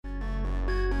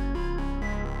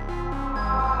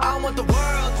want the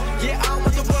world. Yeah, I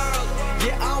want the world.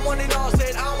 Yeah, I want it all.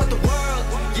 Said I want the world.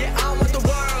 Yeah, I want the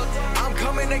world. I'm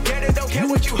coming to get it. Don't care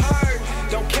what you heard.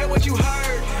 Don't care what you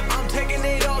heard. I'm taking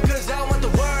it all cause I want the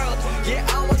world. Yeah,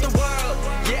 I want the world.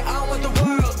 Yeah, I want the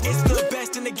world. It's the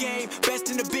best in the game,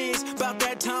 best in the biz. About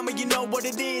that time and you know what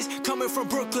it is. Coming from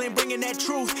Brooklyn, bringing that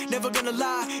truth. Never gonna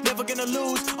lie, never gonna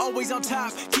lose. Always on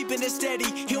top, keeping it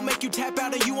steady. He'll make you tap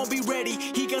out and you won't be ready.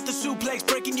 He got the suplex,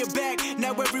 breaking your back.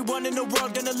 Now everyone in the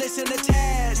world gonna listen to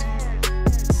Taz.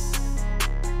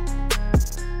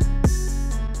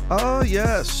 Oh,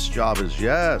 yes, Jobbers,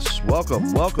 yes. Welcome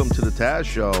to the Taz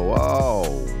Show.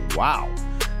 Oh, wow.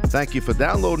 Thank you for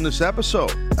downloading this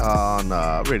episode on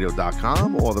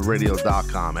radio.com or the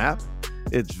radio.com app.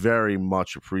 It's very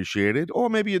much appreciated. Or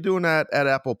maybe you're doing that at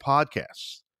Apple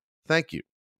Podcasts. Thank you.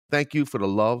 Thank you for the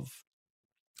love,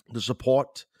 the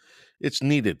support. It's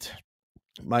needed.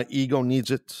 My ego needs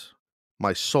it.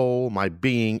 My soul, my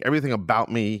being, everything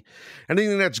about me,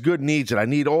 anything that's good needs it. I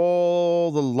need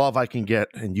all the love I can get,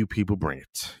 and you people bring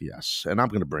it. Yes, and I'm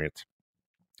going to bring it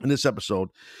in this episode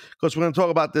because we're going to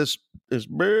talk about this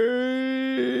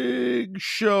big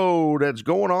show that's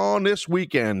going on this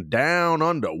weekend down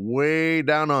under, way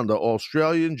down under,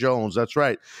 Australian Jones. That's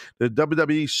right, the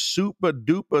WWE Super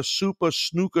Duper Super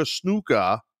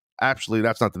Snooker. Actually,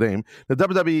 that's not the name. The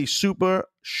WWE Super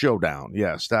Showdown.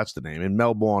 Yes, that's the name. In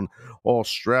Melbourne,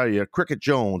 Australia. Cricket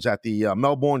Jones at the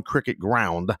Melbourne Cricket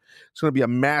Ground. It's going to be a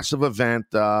massive event.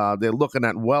 They're looking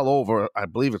at well over, I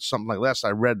believe it's something like, last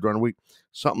I read during the week,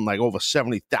 something like over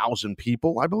 70,000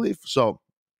 people, I believe. So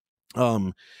it's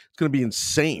going to be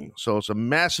insane. So it's a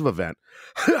massive event.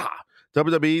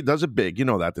 WWE does it big. You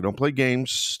know that. They don't play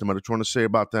games. No matter what you want to say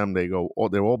about them, they're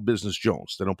all business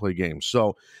Jones. They don't play games.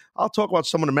 So I'll talk about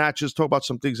some of the matches, talk about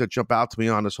some things that jump out to me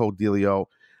on this whole dealio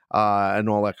and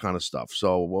all that kind of stuff.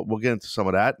 So we'll get into some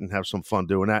of that and have some fun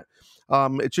doing that.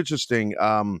 It's interesting.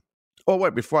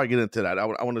 Wait, before I get into that, I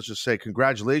want to just say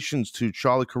congratulations to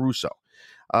Charlie Caruso.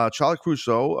 Charlie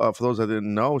Caruso, for those that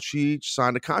didn't know, she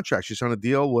signed a contract. She signed a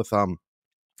deal with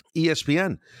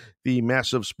ESPN, the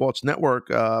massive sports network.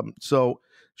 So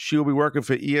she'll be working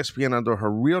for ESPN under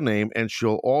her real name, and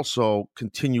she'll also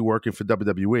continue working for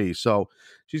WWE. So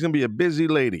she's going to be a busy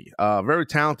lady, very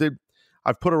talented.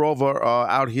 I've put her over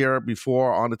out here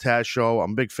before on the Taz Show.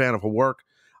 I'm a big fan of her work.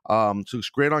 She looks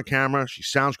great on camera. She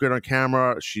sounds great on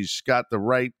camera. She's got the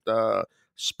right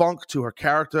spunk to her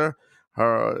character.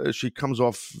 She comes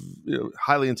off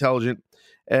highly intelligent,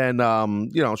 and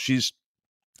she's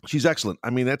excellent.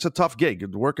 I mean, it's a tough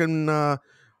gig. Working,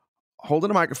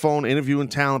 holding a microphone, interviewing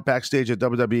talent backstage at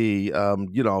WWE,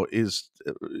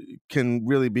 can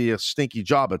really be a stinky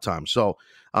job at times. So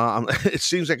it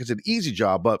seems like it's an easy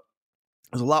job, but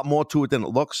there's a lot more to it than it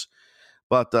looks.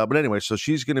 But anyway, so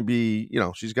she's going to be,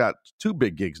 she's got two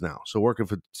big gigs now. So working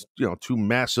for, two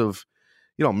massive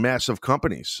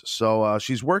companies. So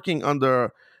she's working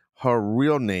under her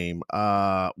real name,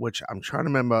 which I'm trying to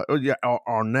remember. Oh, yeah,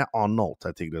 Arnault,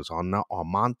 I think it is. Arnault.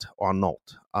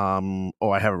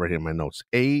 I have it right here in my notes.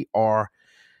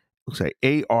 Looks like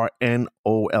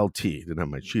Arnolt. Didn't have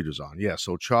my cheaters on. Yeah,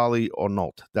 so Charlie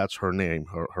Arnault. That's her name,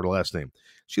 her last name.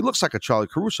 She looks like a Charlie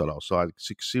Caruso, though, so I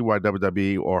see why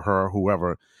WWE or her,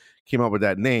 whoever, came up with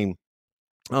that name.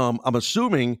 I'm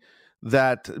assuming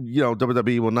that,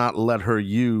 WWE will not let her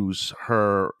use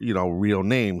her, real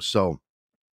name. So,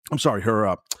 I'm sorry,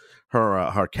 her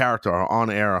character, her on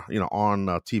air, on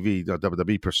TV, the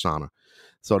WWE persona.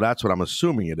 So that's what I'm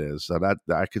assuming it is. That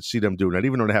I could see them doing that,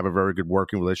 even though they have a very good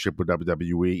working relationship with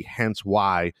WWE. Hence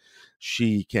why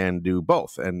she can do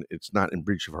both, and it's not in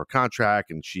breach of her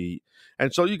contract.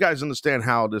 And so you guys understand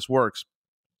how this works.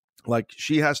 Like,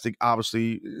 she has to,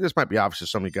 obviously, this might be obvious to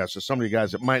some of you guys. To some of you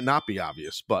guys, it might not be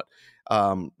obvious, but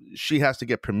she has to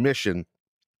get permission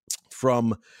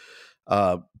from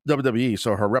WWE.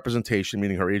 So her representation,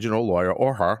 meaning her agent or lawyer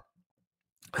or her,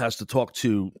 has to talk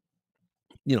to,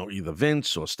 either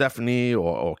Vince or Stephanie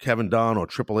or Kevin Dunn or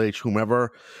Triple H,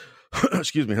 whomever,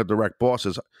 excuse me, her direct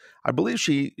bosses. I believe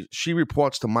she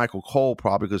reports to Michael Cole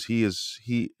probably because he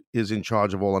is in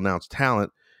charge of all announced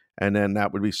talent. And then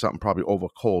that would be something probably over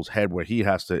Cole's head where he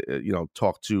has to,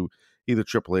 talk to either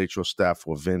Triple H or Steph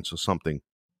or Vince or something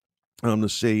to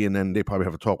see. And then they probably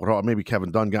have a talk with her. Maybe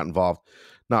Kevin Dunn got involved.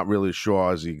 Not really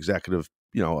sure, as the executive,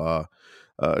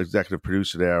 executive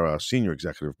producer there, senior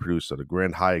executive producer, the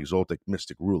Grand High Exotic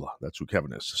Mystic Ruler. That's who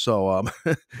Kevin is. So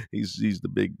he's the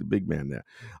big man there.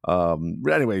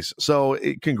 But anyways, so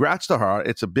congrats to her.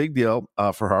 It's a big deal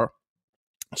for her.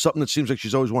 Something that seems like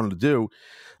she's always wanted to do.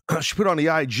 She put on the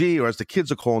IG, or as the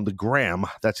kids are calling the gram,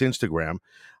 that's Instagram,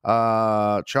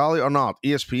 Charlie Arnault,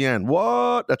 ESPN.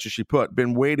 What? That's what she put.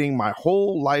 Been waiting my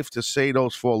whole life to say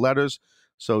those 4 letters.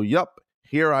 So, yup,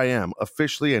 here I am,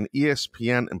 officially an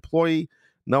ESPN employee.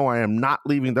 No, I am not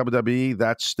leaving WWE.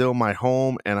 That's still my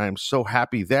home, and I am so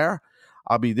happy there.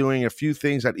 I'll be doing a few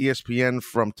things at ESPN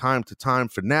from time to time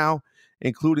for now,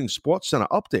 including SportsCenter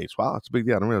updates. Wow, that's a big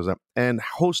deal. I didn't realize that. And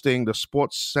hosting the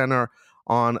SportsCenter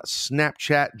on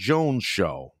Snapchat Jones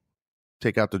Show.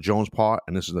 Take out the Jones part,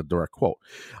 and this is a direct quote.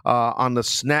 On the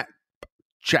Snapchat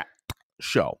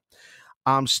Show.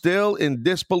 I'm still in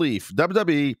disbelief.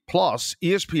 WWE plus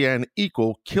ESPN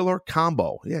equal killer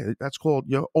combo. Yeah, that's called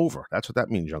you're over. That's what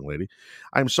that means, young lady.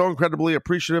 I'm so incredibly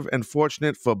appreciative and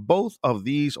fortunate for both of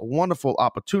these wonderful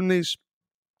opportunities.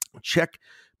 Check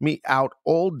me out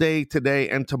all day today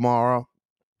and tomorrow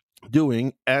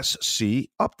doing SC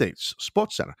updates,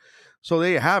 SportsCenter. So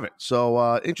there you have it.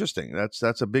 So interesting.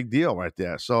 That's a big deal right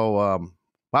there. So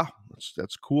wow,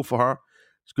 that's cool for her.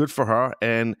 It's good for her.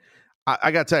 And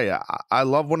I got to tell you, I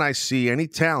love when I see any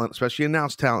talent, especially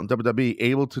announced talent in WWE,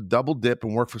 able to double dip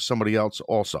and work for somebody else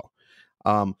also.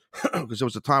 Because there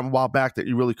was a time a while back that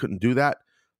you really couldn't do that.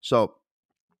 So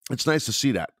it's nice to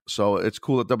see that. So it's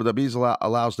cool that WWE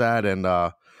allows that. And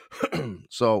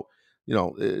so, you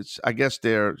know, I guess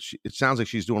it sounds like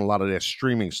she's doing a lot of their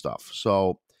streaming stuff.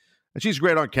 So, and she's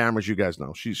great on camera, as you guys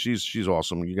know. She's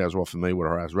awesome. You guys are all familiar with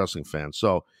her as wrestling fans.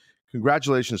 So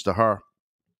congratulations to her.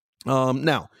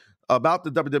 Now, about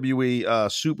the WWE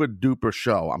Super Duper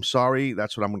Show. I'm sorry,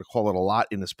 that's what I'm going to call it a lot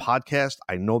in this podcast.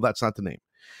 I know that's not the name.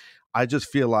 I just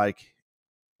feel like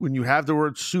when you have the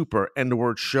word super and the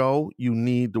word show, you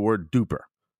need the word duper.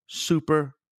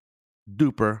 Super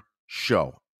Duper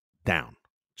Show down.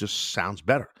 Just sounds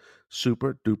better.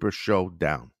 Super Duper Show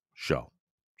down. Show.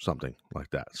 Something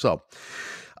like that. So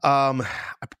I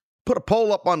put a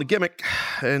poll up on the gimmick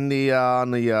in the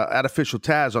on the at official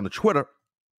Taz on the Twitter.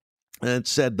 And it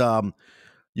said,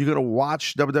 you're going to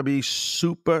watch WWE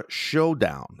Super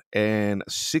Showdown. And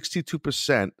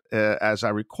 62%, as I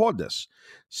record this,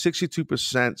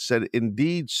 62% said,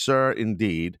 indeed, sir,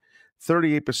 indeed.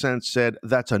 38% said,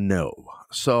 that's a no.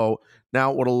 So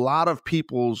now what a lot of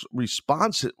people's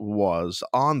response was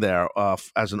on there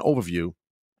as an overview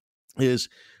is,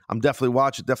 I'm definitely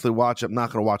watch it. I'm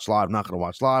not going to watch live.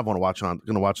 Going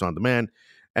to watch on demand.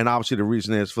 And obviously, the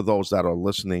reason is for those that are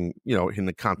listening, you know, in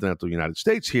the continental United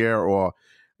States here, or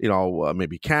you know,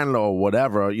 maybe Canada or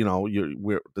whatever. You know,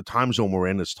 the time zone we're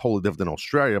in is totally different than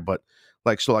Australia. But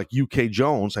like UK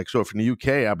Jones, so if in the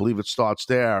UK, I believe it starts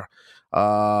there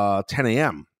 10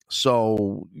 a.m.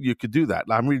 So you could do that.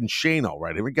 I'm reading Shane-O,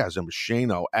 right? Every guy's name is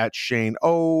Shane-O at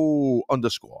Shane-O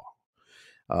 _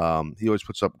 he always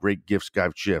puts up great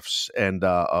GIFs and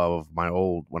of my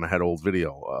old, when I had old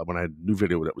video, when I had new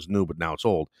video that was new, but now it's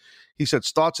old. He said,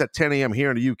 starts at 10 a.m.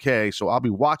 here in the UK, so I'll be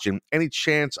watching. Any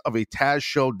chance of a Taz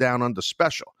show down under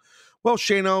special? Well,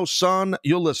 Shane-O, son,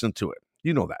 you'll listen to it.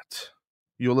 You know that.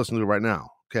 You'll listen to it right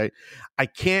now, okay? I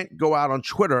can't go out on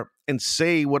Twitter and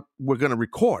say what we're going to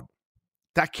record.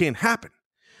 That can't happen.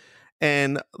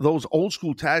 And those old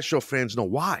school Taz show fans know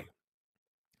why.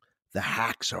 The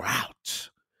hacks are out.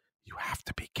 You have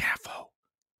to be careful.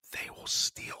 They will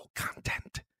steal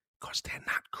content because they're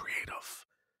not creative.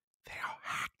 They are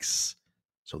hacks.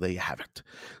 So there you have it.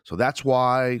 So that's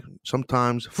why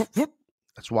sometimes,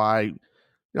 that's why, you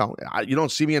know, you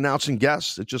don't see me announcing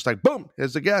guests. It's just like, boom,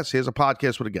 here's the guest. Here's a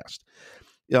podcast with a guest.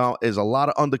 You know, there's a lot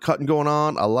of undercutting going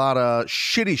on, a lot of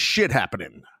shitty shit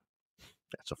happening.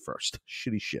 That's a first.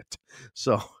 Shitty shit.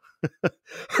 So...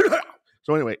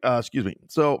 So anyway, excuse me.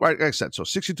 So, like I said, so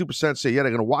 62% say, yeah,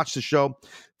 they're going to watch the show.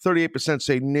 38%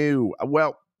 say no.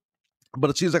 Well,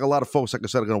 but it seems like a lot of folks, like I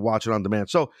said, are going to watch it on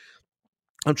demand. So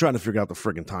I'm trying to figure out the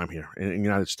friggin' time here in the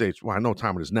United States. Well, I know what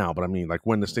time it is now, but I mean, like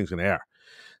when this thing's going to air.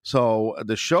 So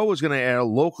the show is going to air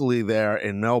locally there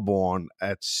in Melbourne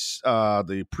at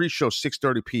the pre-show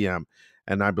 6:30 p.m.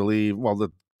 And I believe, well,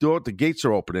 the gates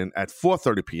are opening at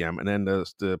 4:30 p.m. and then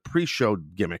the pre-show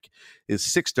gimmick is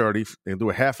 6:30. They do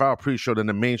a half-hour pre-show, then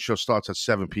the main show starts at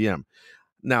 7 p.m.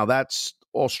 Now that's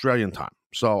Australian time,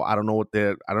 so I don't know what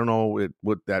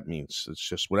that means. It's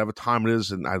just whatever time it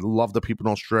is, and I love the people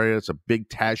in Australia. It's a big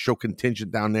Taz show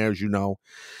contingent down there, as you know,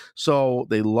 so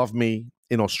they love me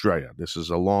in Australia. This is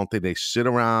a long thing. They sit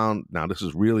around. Now this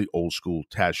is really old school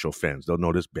Taz show fans. They'll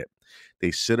know this bit.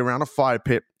 They sit around a fire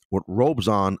pit with robes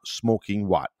on, smoking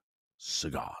what?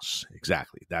 Cigars.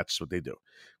 Exactly. That's what they do.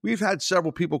 We've had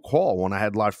several people call when I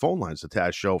had live phone lines to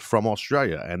Taz show from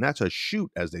Australia, and that's a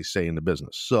shoot, as they say in the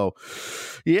business. So,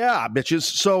 yeah, bitches.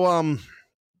 So,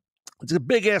 it's a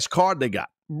big-ass card they got.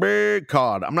 Big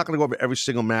card. I'm not going to go over every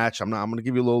single match. I'm going to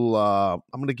give you a little. I'm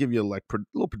going to give you like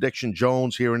little prediction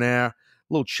Jones here and there, a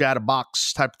little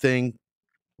chatterbox type thing,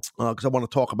 because I want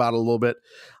to talk about it a little bit.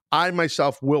 I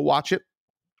myself will watch it.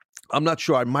 I'm not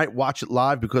sure I might watch it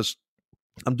live because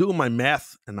I'm doing my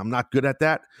math and I'm not good at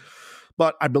that.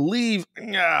 But I believe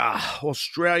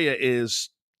Australia is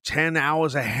 10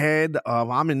 hours ahead of.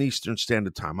 I'm in Eastern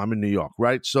Standard Time. I'm in New York,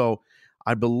 right? So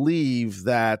I believe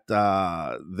that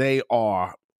they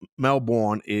are.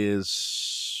 Melbourne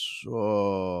is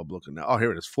looking now. Oh,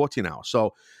 here it is, 14 hours.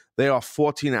 So they are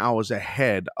 14 hours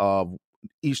ahead of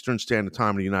Eastern Standard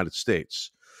Time in the United States.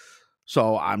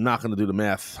 So I'm not going to do the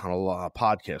math on a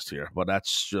podcast here, but that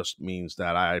just means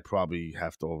that I probably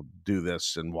have to do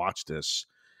this and watch this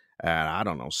at, I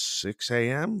don't know, 6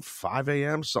 a.m., 5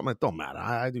 a.m., something. It don't matter.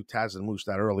 I do Taz and Moose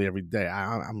that early every day.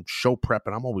 I'm show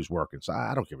prepping. I'm always working, so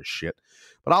I don't give a shit.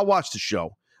 But I'll watch the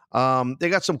show. They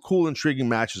got some cool, intriguing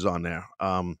matches on there,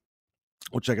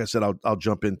 which, like I said, I'll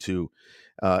jump into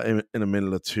in a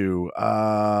minute or two.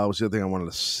 What's the other thing I wanted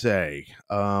to say?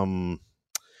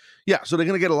 Yeah, so they're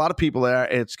going to get a lot of people there.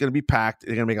 It's going to be packed.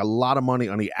 They're going to make a lot of money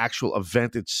on the actual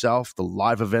event itself, the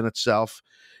live event itself.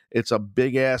 It's a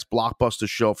big-ass blockbuster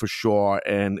show for sure,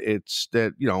 and it's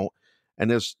that, and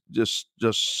there's just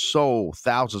so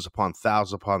thousands upon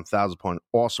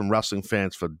awesome wrestling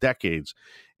fans for decades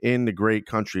in the great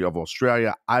country of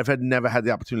Australia. I've never had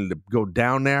the opportunity to go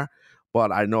down there,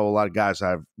 but I know a lot of guys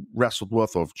I've wrestled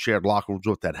with or shared locker rooms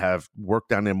with that have worked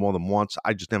down there more than once.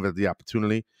 I just never had the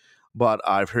opportunity, but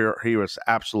I've heard it's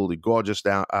absolutely gorgeous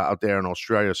out there in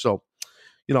Australia. So,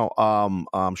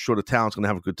 I'm sure the talent's going to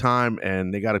have a good time,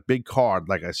 and they got a big card,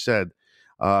 like I said,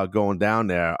 going down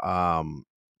there.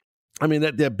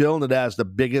 They're billing it as the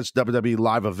biggest WWE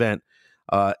live event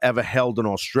ever held in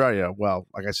Australia. Well,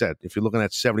 like I said, if you're looking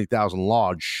at 70,000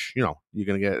 large, you're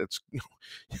going to get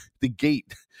the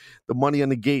gate, the money on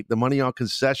the gate, the money on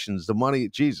concessions, the money.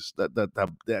 Jesus,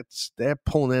 they're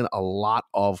pulling in a lot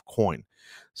of coin.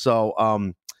 So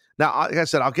now, like I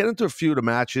said, I'll get into a few of the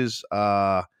matches.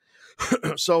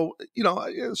 So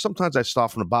sometimes I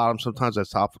start from the bottom, sometimes I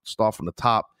start from the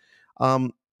top.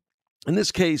 In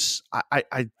this case,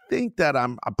 I think that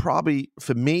I'm probably,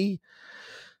 for me,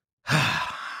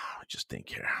 just think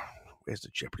here. Where's the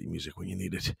Jeopardy music when you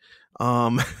need it?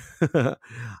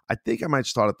 I think I might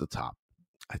start at the top.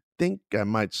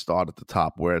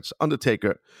 Where it's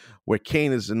Undertaker, where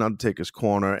Kane is in Undertaker's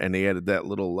corner, and they added that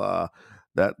little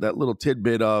that little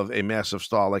tidbit of a massive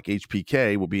star like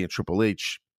HBK will be in Triple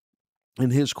H in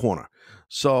his corner.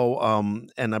 So,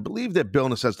 and I believe that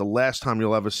billing says the last time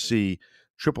you'll ever see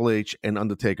Triple H and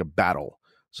Undertaker battle.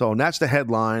 So, and that's the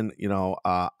headline.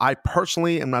 I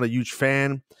personally am not a huge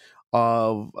fan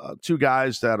of two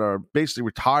guys that are basically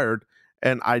retired,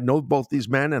 and I know both these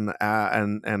men, and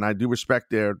I do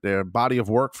respect their body of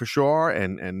work for sure,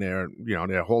 and they're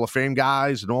Hall of Fame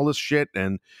guys and all this shit,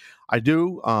 and I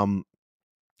do.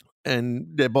 And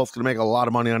they're both going to make a lot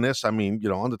of money on this. I mean,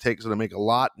 Undertaker's going to make a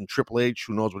lot, and Triple H,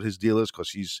 who knows what his deal is,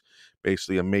 because he's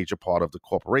basically a major part of the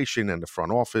corporation and the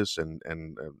front office and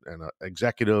an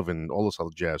executive and all this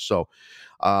other jazz. So,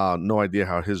 no idea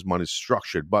how his money's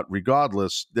structured. But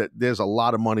regardless, there's a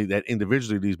lot of money that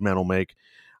individually these men will make.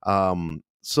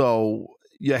 So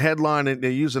your headline, and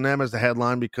they're using them as the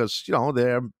headline because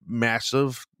they're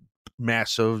massive,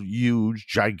 huge,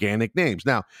 gigantic names.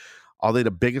 Now, are they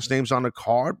the biggest names on the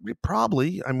card?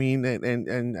 Probably. I mean,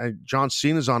 and John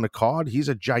Cena's on the card. He's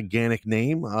a gigantic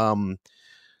name.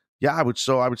 Yeah, I would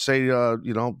say,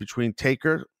 between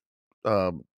Taker,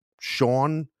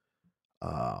 Shawn,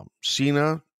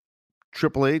 Cena,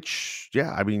 Triple H.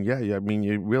 Yeah, I mean,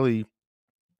 you'd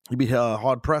be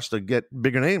hard pressed to get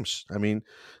bigger names. I mean,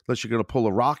 unless you're going to pull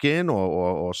a Rock in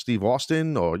or Steve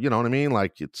Austin, or you know what I mean.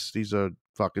 Like these are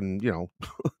fucking,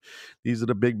 these are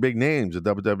the big names, the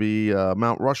WWE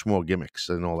Mount Rushmore gimmicks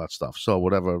and all that stuff. So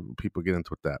whatever, people get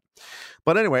into that.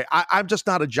 But anyway, I'm just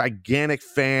not a gigantic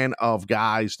fan of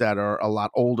guys that are a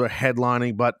lot older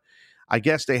headlining. But I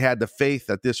guess they had the faith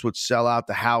that this would sell out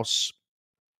the house.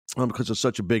 Because it's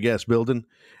such a big ass building,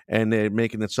 and they're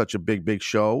making it such a big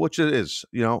show, which it is.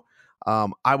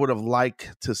 I would have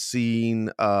liked to seen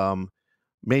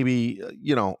maybe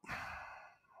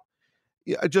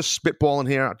just spitballing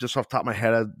here, just off the top of my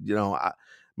head.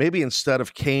 Maybe instead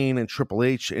of Kane and Triple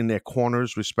H in their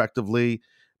corners respectively,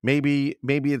 maybe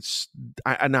it's,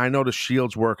 and I know the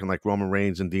Shield's working like Roman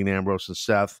Reigns and Dean Ambrose and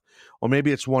Seth, or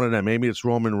maybe it's one of them. Maybe it's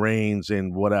Roman Reigns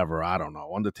and whatever. I don't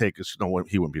know. Undertaker's,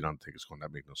 he wouldn't be Undertaker's corner.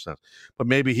 That makes no sense. But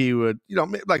maybe he would,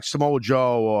 like Samoa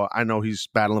Joe, or I know he's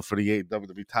battling for the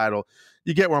WWE title.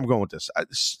 You get where I'm going with this. I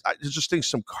just think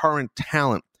some current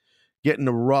talent getting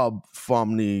the rub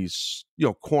from these,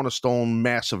 cornerstone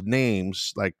massive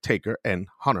names like Taker and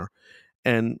Hunter,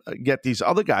 and get these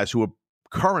other guys who are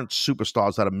current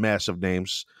superstars that are massive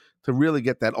names to really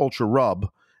get that ultra rub,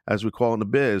 as we call it in the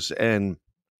biz.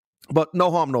 But no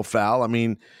harm, no foul. I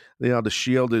mean, the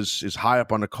Shield is high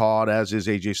up on the card, as is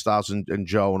AJ Styles and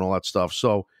Joe and all that stuff.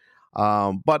 So,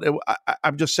 but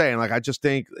I'm just saying, like, I just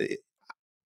think,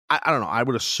 I don't know. I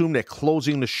would assume they're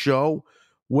closing the show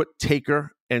with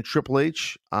Taker and Triple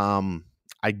H.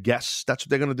 I guess that's what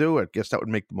they're going to do. I guess that would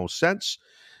make the most sense.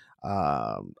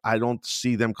 I don't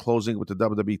see them closing with the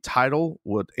WWE title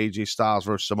with AJ Styles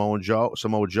versus Samoa Joe,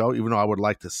 even though I would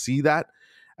like to see that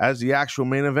as the actual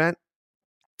main event.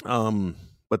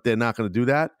 But they're not going to do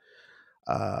that.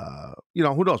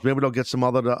 Who knows? Maybe they'll get some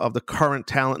other of the current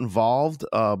talent involved.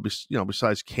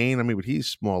 Besides Kane. I mean, but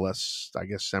he's more or less, I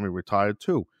guess, semi-retired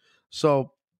too.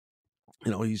 So,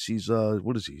 he's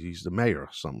what is he? He's the mayor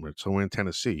somewhere in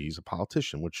Tennessee. He's a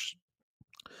politician, which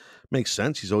makes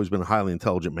sense. He's always been a highly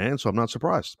intelligent man, so I'm not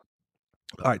surprised.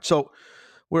 All right, so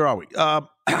where are we? I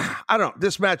don't know.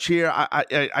 This match here,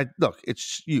 I look,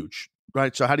 it's huge,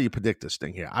 right? So how do you predict this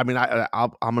thing here? I mean,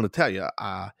 I'm going to tell you,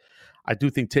 I do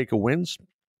think Taker wins.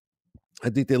 I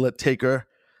think they let Taker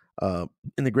in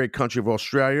the great country of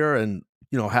Australia and,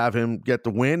 have him get the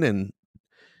win and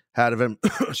have him,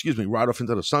 ride off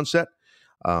into the sunset.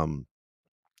 I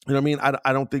mean?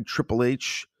 I don't think Triple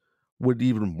H would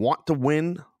even want the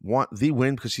win,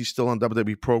 because he's still on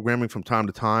WWE programming from time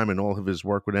to time and all of his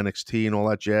work with NXT and all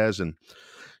that jazz. And,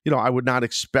 I would not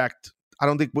expect, I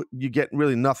don't think you get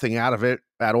really nothing out of it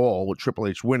at all with Triple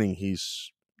H winning.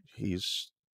 He's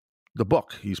the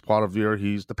book. He's part of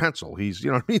he's the pencil. He's,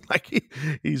 what I mean? Like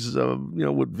he's,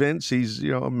 with Vince, he's,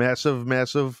 a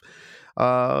massive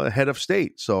head of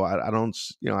state. So I don't,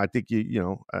 I think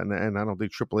and I don't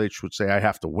think Triple H would say I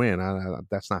have to win.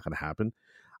 That's not going to happen.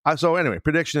 So anyway,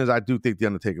 prediction is I do think The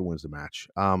Undertaker wins the match.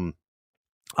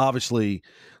 Obviously,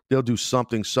 they'll do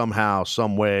something somehow,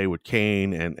 some way with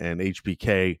Kane and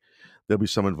HBK. There'll be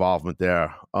some involvement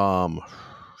there.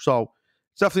 So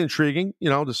it's definitely intriguing,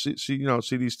 to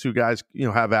see these two guys,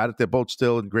 have at it. They're both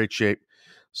still in great shape.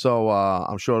 So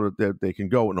I'm sure that they can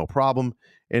go with no problem.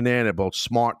 And then they're both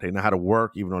smart. They know how to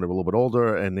work, even though they're a little bit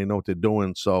older, and they know what they're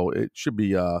doing. So it should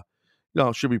be,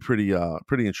 pretty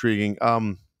intriguing.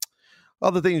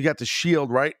 Other thing, you got the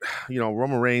Shield, right?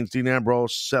 Roman Reigns, Dean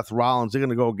Ambrose, Seth Rollins. They're going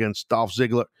to go against Dolph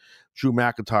Ziggler, Drew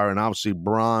McIntyre, and obviously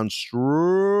Braun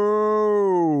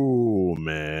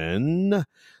Strowman.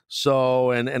 So,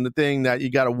 and the thing that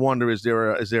you got to wonder, is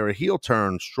there a heel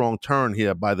turn, strong turn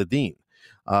here by the Dean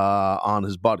on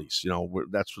his buddies?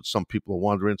 That's what some people are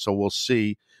wondering. So we'll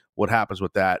see what happens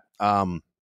with that. I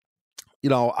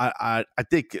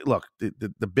think, look,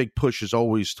 the big push is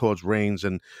always towards Reigns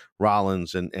and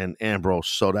Rollins and Ambrose.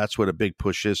 So that's where the big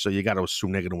push is. So you got to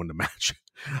assume they're going to win the match.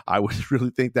 I would really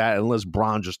think that, unless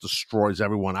Braun just destroys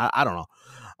everyone. I don't know.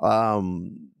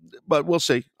 But we'll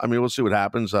see. I mean, we'll see what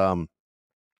happens.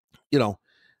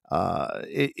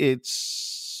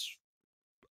 It's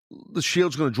the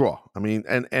Shield's going to draw. I mean,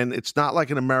 and it's not like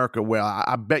in America where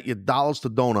I bet you dollars to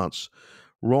donuts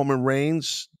Roman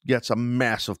Reigns gets a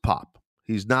massive pop.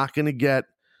 He's not going to get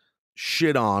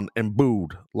shit on and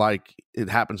booed like it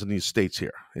happens in these states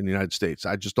here in the United States.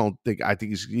 I just don't think. I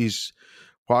think he's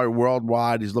probably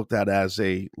worldwide. He's looked at as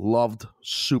a loved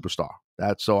superstar.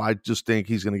 So I just think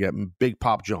he's going to get big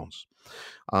Pop Jones.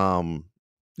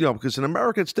 Because in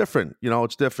America it's different.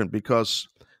 It's different because,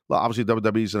 well, obviously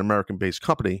WWE is an American-based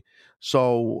company.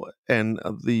 So, and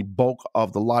the bulk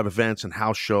of the live events and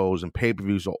house shows and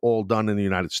pay-per-views are all done in the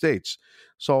United States.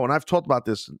 So, and I've talked about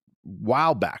this a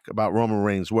while back about Roman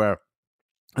Reigns,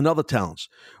 and other talents,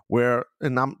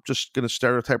 and I'm just going to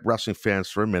stereotype wrestling fans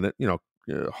for a minute,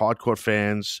 hardcore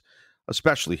fans,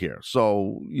 especially here.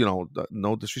 So,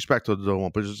 no disrespect to the one,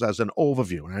 but just as an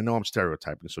overview, and I know I'm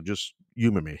stereotyping, so just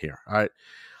humor me here, all right?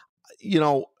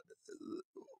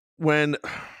 When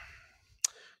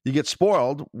you get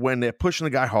spoiled when they're pushing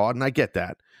the guy hard, and I get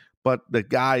that, but the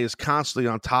guy is constantly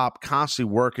on top,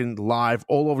 constantly working live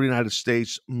all over the United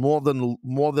States, more than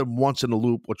once in the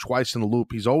loop or twice in the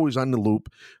loop. He's always on the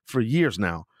loop for years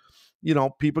now.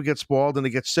 People get spoiled and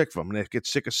they get sick of him, and they get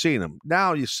sick of seeing him.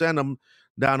 Now you send them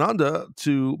down under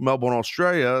to Melbourne,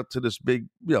 Australia, to this big,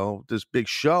 this big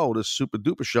show, this super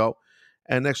duper show.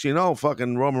 And next thing you know,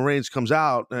 fucking Roman Reigns comes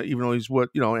out, even though he's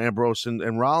with, Ambrose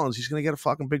and Rollins, he's going to get a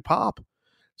fucking big pop.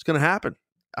 It's going to happen.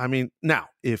 I mean, now,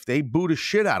 if they boo the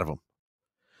shit out of him,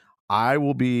 I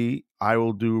will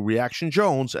do Reaction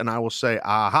Jones, and I will say,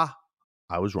 aha,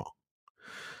 I was wrong.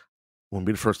 Won't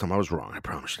be the first time I was wrong. I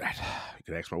promise you that. You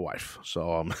can ask my wife.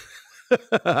 So,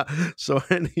 So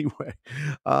anyway,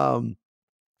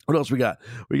 what else we got?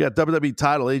 We got WWE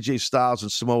title, AJ Styles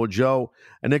and Samoa Joe,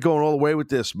 and they're going all the way with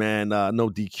this, man. No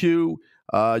DQ.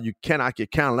 You cannot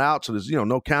get counted out, so there's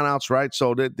no countouts, right?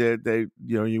 So they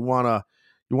you want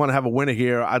to have a winner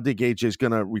here. I think AJ's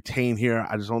going to retain here.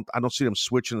 I don't see them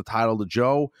switching the title to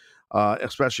Joe,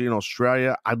 especially in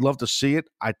Australia. I'd love to see it.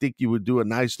 I think you would do a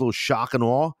nice little shock and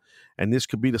awe, and this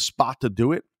could be the spot to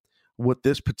do it with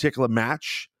this particular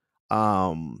match.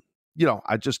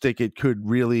 I just think it could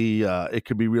really, it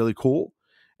could be really cool,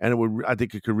 and I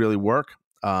think it could really work.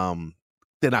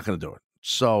 They're not going to do it.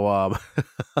 So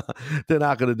they're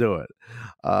not going to do it.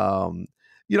 And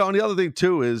the other thing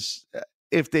too is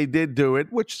if they did do it,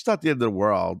 which is not the end of the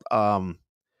world,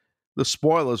 the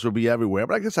spoilers will be everywhere.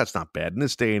 But I guess that's not bad in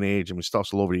this day and age. I mean,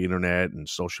 stuff's all over the internet and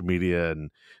social media,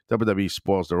 and WWE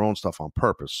spoils their own stuff on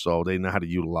purpose, so they know how to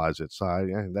utilize it. So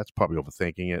that's probably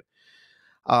overthinking it.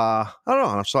 I don't know.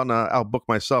 I'm starting to outbook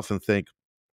myself and think,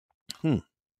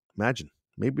 imagine.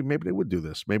 Maybe they would do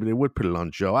this. Maybe they would put it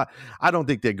on Joe. I don't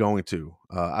think they're going to.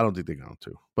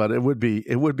 But it would be.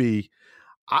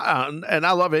 And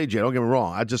I love AJ. Don't get me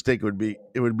wrong. I just think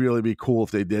it would really be cool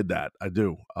if they did that. I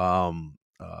do.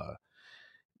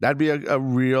 That'd be a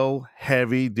real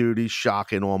heavy duty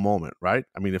shock and awe moment, right?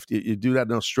 I mean, if you do that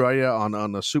in Australia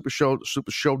on the Super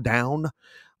Showdown,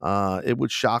 it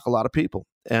would shock a lot of people.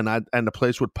 And the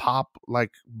place would pop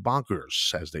like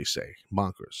bonkers, as they say,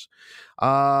 bonkers.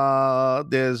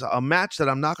 There's a match that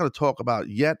I'm not going to talk about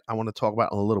yet. I want to talk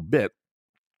about in a little bit,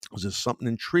 because there's something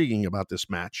intriguing about this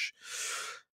match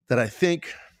that I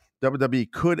think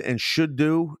WWE could and should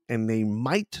do, and they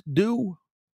might do.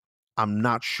 I'm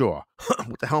not sure.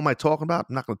 What the hell am I talking about?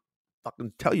 I'm not going to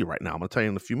fucking tell you right now. I'm going to tell you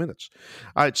in a few minutes.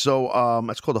 All right, so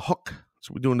it's called a hook.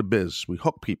 So we do in the biz. We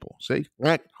hook people. See?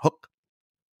 Right? Hook.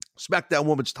 SmackDown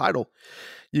Women's title.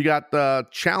 You got the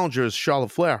challengers,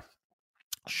 Charlotte Flair.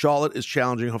 Charlotte is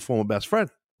challenging her former best friend,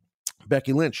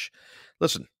 Becky Lynch.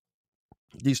 Listen,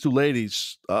 these two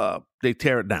ladies, they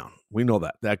tear it down. We know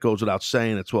that. That goes without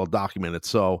saying. It's well documented.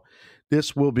 So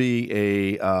this will be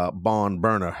a barn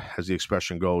burner, as the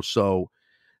expression goes. So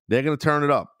they're going to turn it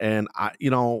up. And I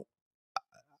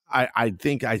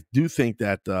do think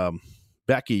that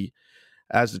Becky,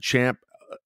 as the champ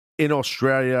in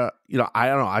Australia, I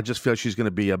don't know. I just feel she's going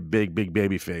to be a big, big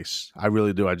baby face. I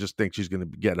really do. I just think she's going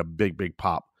to get a big, big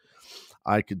pop.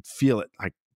 I could feel it. I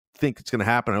think it's going to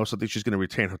happen. I also think she's going to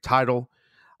retain her title.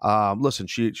 Listen,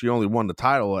 she only won the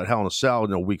title at Hell in a Cell,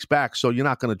 weeks back. So you're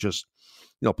not going to just,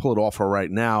 pull it off her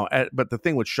right now. But the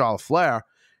thing with Charlotte Flair,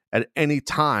 at any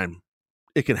time,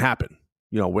 it can happen,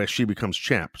 where she becomes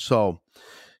champ. So,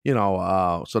 you're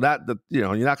not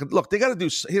gonna look. They got to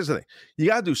do. Here's the thing: you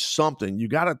got to do something. You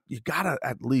gotta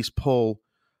at least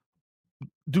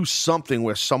do something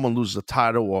where someone loses the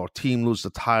title or a team loses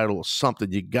the title or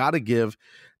something. You got to give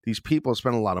these people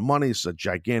spend a lot of money. It's a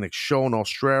gigantic show in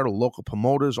Australia, local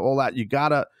promoters, all that. You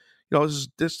gotta,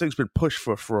 this thing's been pushed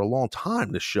for a long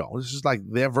time. This show, this is like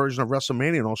their version of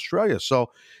WrestleMania in Australia. So,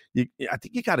 I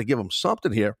think you got to give them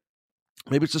something here.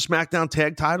 Maybe it's the SmackDown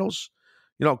tag titles.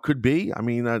 Could be. I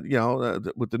mean,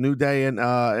 with the New Day and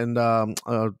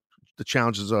the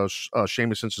challenges of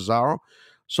Sheamus and Cesaro.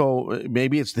 So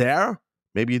maybe it's there.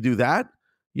 Maybe you do that.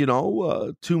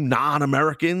 Two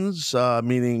non-Americans,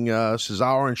 meaning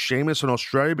Cesaro and Sheamus in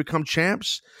Australia, become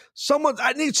champs.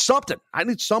 I need something. I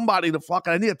need somebody to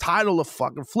I need a title to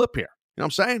fucking flip here. You know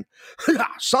what I'm saying?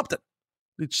 Something.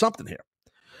 Need something here.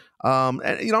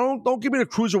 And don't give me the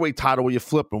cruiserweight title where you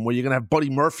flip them, where you're gonna have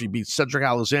Buddy Murphy beat Cedric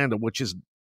Alexander, which is,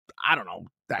 I don't know,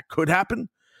 that could happen.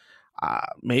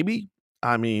 Maybe.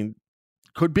 I mean,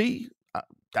 could be.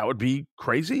 That would be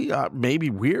crazy.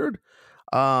 Maybe weird.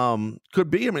 Could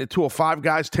be. I mean, 205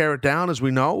 guys tear it down, as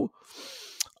we know.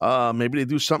 Maybe they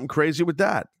do something crazy with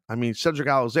that. I mean, Cedric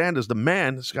Alexander's the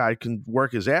man. This guy can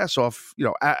work his ass off.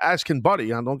 As can Buddy.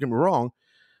 Don't get me wrong.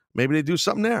 Maybe they do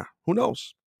something there. Who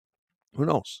knows?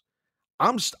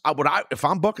 If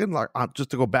I'm booking, just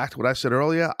to go back to what I said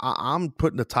earlier, I'm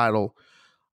putting the title.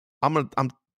 I'm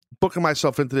booking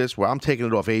myself into this where I'm taking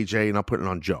it off AJ and I'm putting it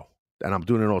on Joe, and I'm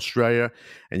doing it in Australia.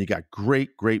 And you got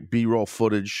great B-roll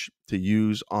footage to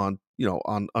use on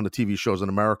the TV shows in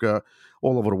America,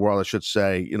 all over the world, I should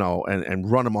say.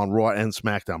 And run them on Raw and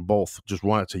SmackDown both. Just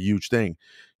run. It's a huge thing.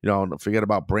 Forget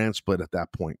about brand split at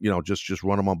that point. Just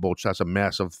run them on both. That's a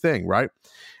massive thing, right?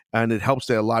 And it helps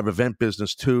their live event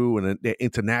business too, and their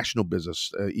international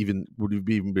business would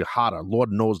even be hotter.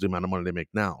 Lord knows the amount of money they make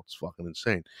now; it's fucking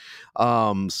insane.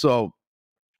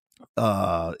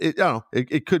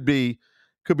 It could be,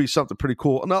 could be something pretty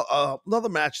cool. Another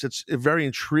match that's a very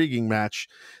intriguing match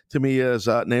to me is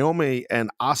Naomi and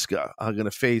Asuka are going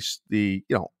to face the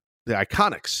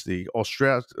Iconics, the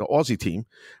Aussie team,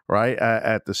 right,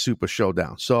 at the Super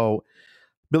Showdown. So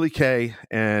Billie Kay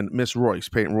and Miss Royce,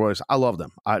 Peyton Royce, I love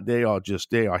them. They are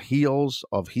heels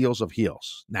of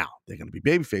heels. Now, they're going to be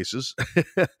baby faces.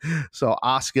 So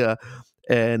Asuka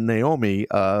and Naomi,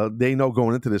 they know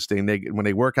going into this thing, when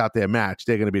they work out their match,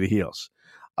 they're going to be the heels.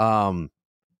 WWE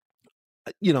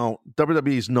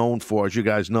is known for, as you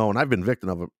guys know, and I've been victim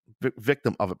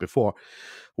of it before,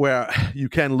 where you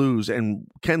can lose in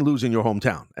your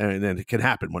hometown, and it can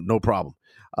happen with no problem.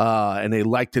 And they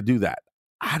like to do that.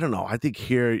 I don't know. I think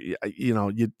here, you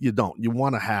don't. You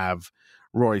want to have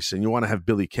Royce and you want to have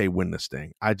Billie Kay win this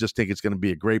thing. I just think it's going to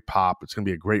be a great pop. It's going to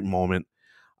be a great moment.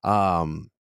 I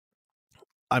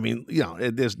mean,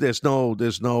 there's no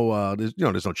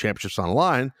championships on the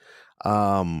line.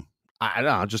 I don't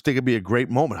know. I just think it'd be a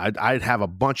great moment. I'd have a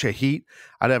bunch of heat.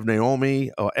 I'd have Naomi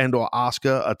or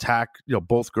Asuka attack,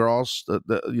 both girls,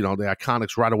 the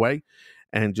Iconics right away,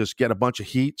 and just get a bunch of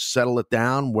heat, settle it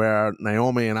down where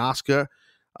Naomi and Asuka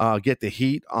get the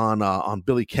heat on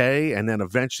Billie Kay, and then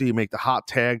eventually you make the hot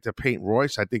tag to Peyton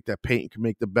Royce. I think that Peyton can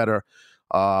make the better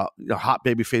hot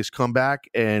babyface comeback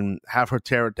and have her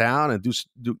tear it down and do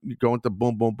go into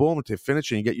boom, boom, boom until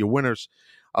finish, and you get your winners.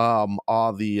 Are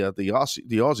the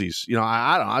Aussies.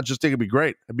 I don't know. I just think it'd be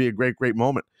great. It'd be a great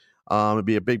moment. It'd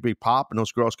be a big pop, and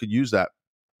those girls could use that.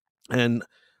 And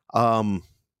Asuka,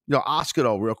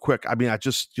 though, real quick. I mean, I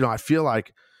just I feel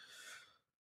like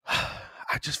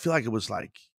it was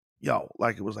like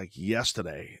it was like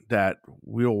yesterday that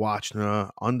we were watching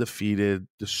her undefeated,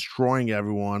 destroying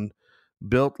everyone,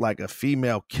 built like a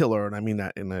female killer, and I mean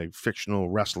that in a fictional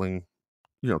wrestling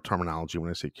terminology. When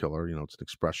I say killer, it's an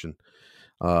expression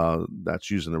that's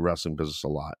used in the wrestling business a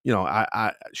lot.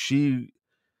 She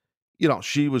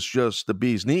was just the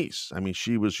bee's knees. I mean,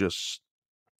 she was just,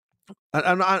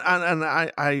 and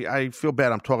I feel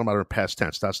bad. I'm talking about her in past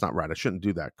tense. That's not right. I shouldn't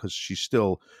do that because she's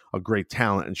still a great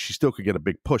talent and she still could get a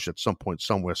big push at some point,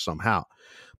 somewhere, somehow.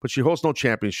 But she holds no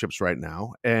championships right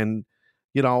now, and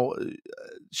I don't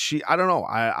know.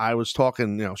 I was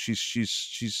talking.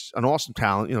 She's an awesome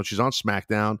talent. She's on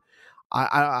SmackDown.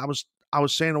 I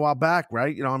was saying a while back,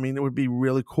 right? I mean, it would be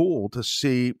really cool to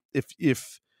see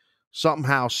if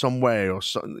somehow, some way, or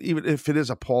even if it is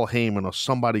a Paul Heyman or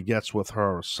somebody gets with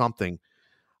her or something.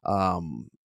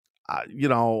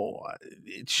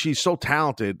 She's so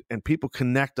talented, and people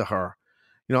connect to her.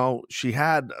 She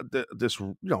had this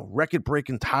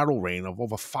record-breaking title reign of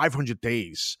over 500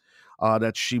 days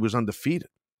that she was undefeated.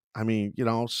 I mean,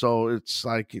 so it's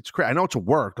like it's crazy. I know it's a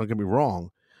work. Don't get me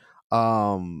wrong.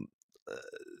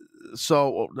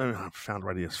 So I found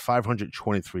right here,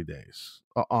 523 days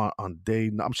on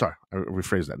day. I'm sorry, I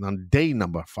rephrased that. On day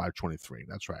number 523.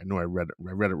 That's right. I know I read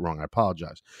it wrong. I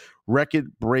apologize.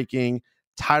 Record-breaking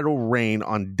title reign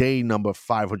on day number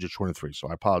 523. So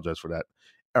I apologize for that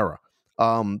error.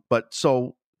 But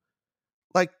so,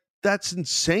 like, that's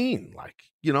insane. Like,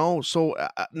 So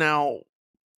now,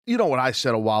 what I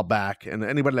said a while back, and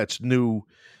anybody that's new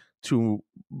to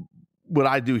what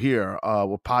I do here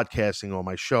with podcasting or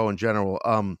my show in general,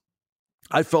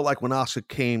 I felt like when Asuka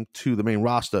came to the main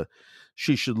roster,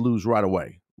 she should lose right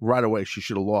away. Right away, she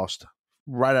should have lost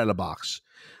right out of the box.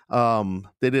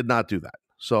 They did not do that.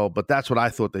 So, but that's what I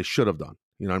thought they should have done.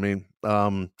 You know what I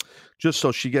mean? Just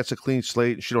so she gets a clean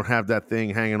slate and she don't have that thing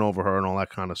hanging over her and all that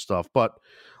kind of stuff. But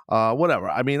whatever.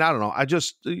 I mean, I don't know. I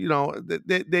just,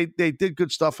 they did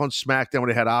good stuff on SmackDown when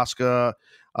they had Asuka.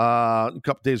 A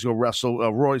couple days ago, wrestle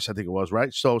Royce, I think it was,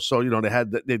 right? So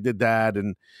they did that,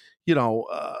 and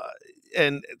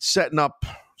and setting up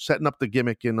the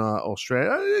gimmick in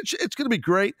Australia. It's going to be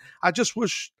great. I just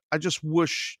wish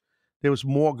there was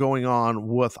more going on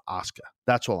with Asuka.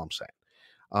 That's all I'm saying.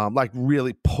 Like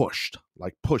really push,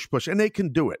 and they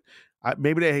can do it.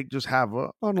 Maybe they just have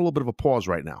on a little bit of a pause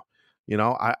right now.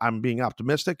 I'm being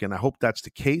optimistic, and I hope that's the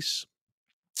case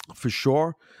for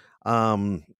sure.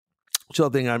 So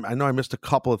the thing, I know I missed a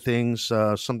couple of things.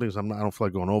 Some things I don't feel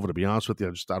like going over, to be honest with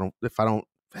you. If I don't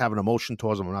have an emotion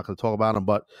towards them, I'm not going to talk about them.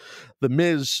 But The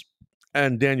Miz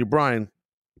and Daniel Bryan.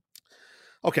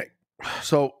 Okay,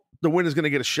 so the winner's going to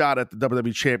get a shot at the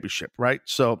WWE Championship, right?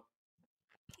 So,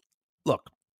 look,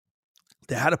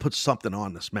 they had to put something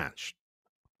on this match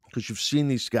because you've seen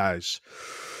these guys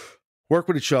work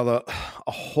with each other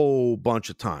a whole bunch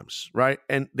of times, right?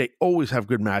 And they always have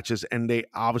good matches, and they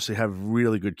obviously have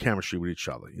really good chemistry with each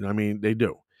other. You know what I mean? They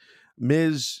do.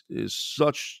 Miz is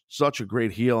such a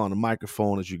great heel on the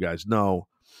microphone, as you guys know.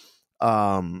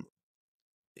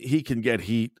 He can get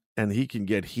heat and he can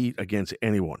get heat against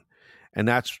anyone. And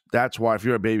that's why if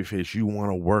you're a babyface, you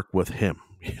want to work with him.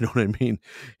 You know what I mean?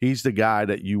 He's the guy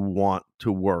that you want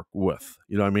to work with.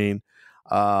 You know what I mean?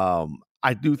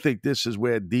 I do think this is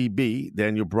where DB,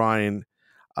 Daniel Bryan,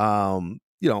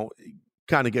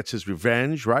 kind of gets his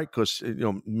revenge, right? Because,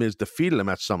 Miz defeated him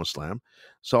at SummerSlam.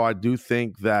 So I do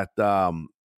think that, I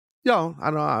don't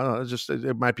know,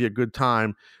 it might be a good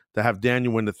time to have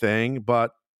Daniel win the thing.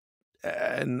 But,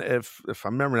 and if I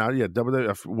remember now, yeah,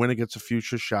 WWE winner gets a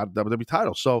future shot at WWE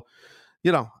title. So,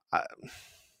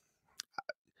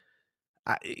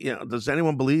 does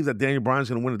anyone believe that Daniel Bryan's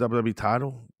going to win a WWE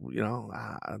title?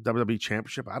 WWE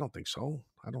championship? I don't think so.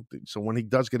 I don't think so. When he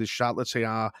does get his shot, let's say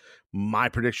my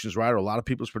prediction's right, or a lot of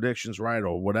people's predictions right,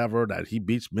 or whatever, that he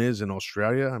beats Miz in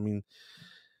Australia. I mean,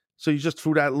 so you just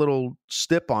threw that little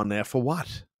stip on there for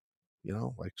what?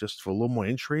 Like just for a little more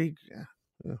intrigue? Yeah.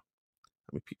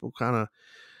 I mean, people kind of,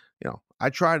 I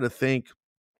try to think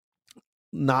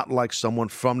not like someone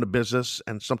from the business,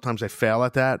 and sometimes I fail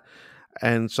at that.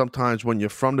 And sometimes when you're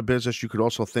from the business, you could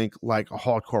also think like a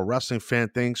hardcore wrestling fan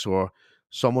thinks, or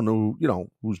someone who,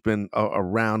 who's been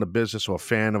around the business, or a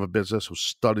fan of a business, who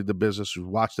studied the business, who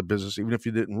watched the business, even if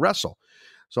you didn't wrestle.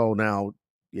 So now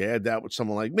you add that with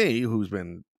someone like me, who's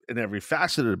been in every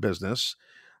facet of the business,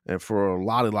 and for a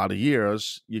lot of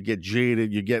years, you get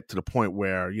jaded. You get to the point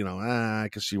where, I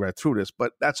can see right through this.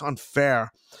 But that's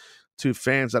unfair to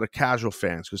fans that are casual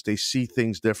fans, because they see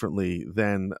things differently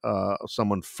than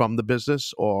someone from the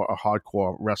business or a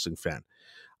hardcore wrestling fan.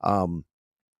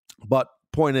 But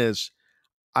point is,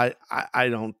 I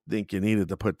don't think you needed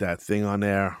to put that thing on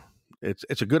there.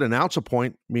 It's a good announcer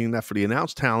point, meaning that for the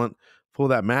announce talent for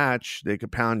that match, they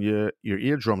could pound your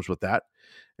eardrums with that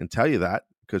and tell you that,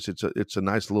 because it's a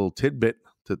nice little tidbit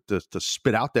to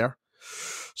spit out there.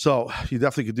 So you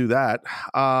definitely could do that.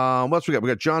 What else we got? We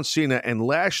got John Cena and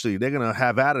Lashley. They're going to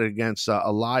have at it against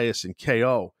Elias and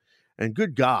KO. And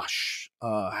good gosh,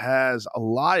 has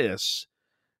Elias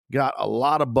got a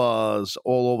lot of buzz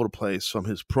all over the place from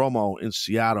his promo in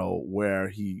Seattle, where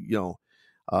he,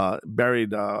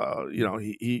 buried,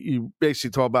 he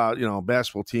basically talked about,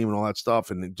 basketball team and all that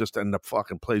stuff, and it just ended up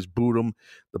fucking plays booed him,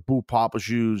 the Boo Papa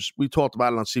shoes. We talked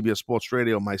about it on CBS Sports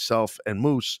Radio, myself and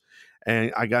Moose,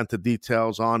 and I got into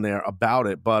details on there about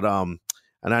it. But and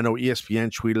I know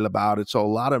ESPN tweeted about it, so a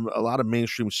lot of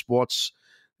mainstream sports,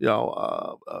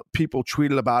 people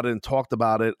tweeted about it and talked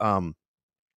about it,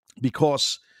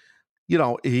 because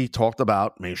he talked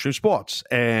about mainstream sports,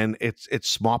 and it's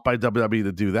smart by WWE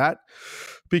to do that,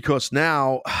 because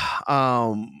now,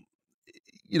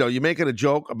 you're making a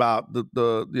joke about the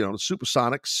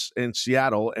Supersonics in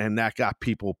Seattle, and that got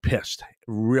people pissed,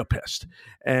 real pissed,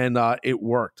 and it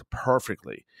worked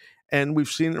perfectly. And we've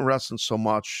seen it in wrestling so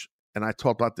much, and I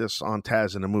talked about this on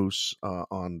Taz and the Moose,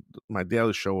 on my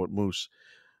daily show with Moose,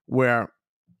 where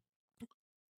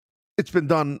it's been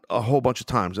done a whole bunch of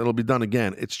times. It'll be done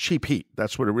again. It's cheap heat.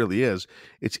 That's what it really is.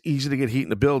 It's easy to get heat in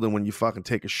the building when you fucking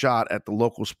take a shot at the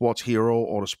local sports hero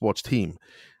or the sports team.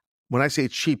 When I say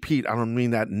cheap heat, I don't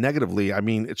mean that negatively. I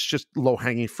mean, it's just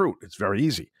low-hanging fruit. It's very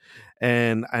easy.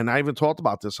 And I even talked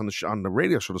about this on the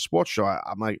radio show, the sports show.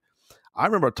 I'm like, I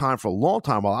remember a time for a long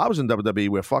time while I was in WWE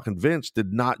where fucking Vince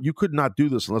you could not do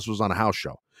this unless it was on a house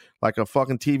show. Like a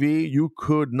fucking TV, you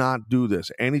could not do this.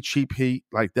 Any cheap heat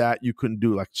like that, you couldn't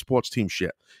do, like sports team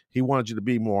shit. He wanted you to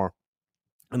be more,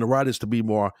 and the writers to be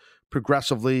more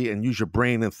progressively and use your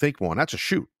brain and think more. And that's a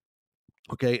shoot.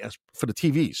 Okay, as for the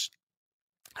TVs.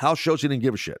 House shows, he didn't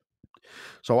give a shit.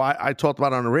 So I talked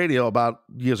about it on the radio about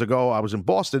years ago. I was in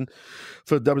Boston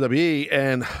for WWE,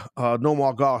 and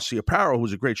Nomar Garciaparra,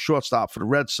 who's a great shortstop for the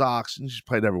Red Sox, and he's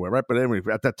played everywhere, right? But anyway,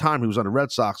 at that time, he was on the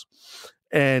Red Sox,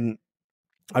 and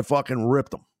I fucking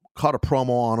ripped him, cut a promo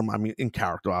on him. I mean, in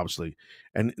character, obviously,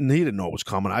 and he didn't know it was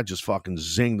coming. I just fucking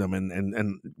zinged him,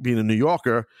 and being a New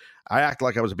Yorker, I act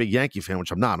like I was a big Yankee fan,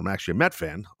 which I'm not. I'm actually a Met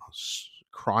fan.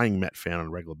 Crying Met fan on a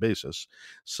regular basis.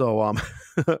 So,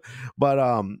 but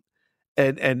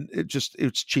and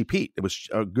it's cheap heat. It was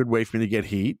a good way for me to get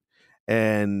heat,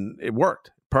 and it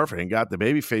worked perfect. And got the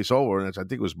babyface over, and I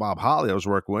think it was Bob Holly I was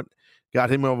working with.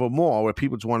 Got him over more, where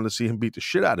people just wanted to see him beat the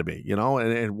shit out of me,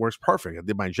 and it works perfect. I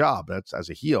did my job. That's, as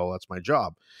a heel, that's my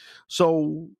job.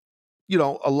 So,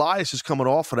 Elias is coming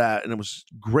off of that, and it was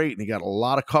great, and he got a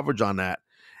lot of coverage on that.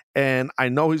 And I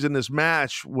know he's in this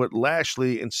match with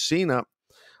Lashley and Cena.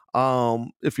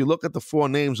 If you look at the four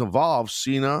names involved,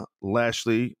 Cena,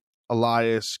 Lashley,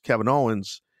 Elias, Kevin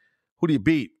Owens, who do you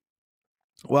beat?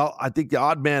 Well, I think the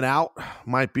odd man out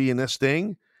might be in this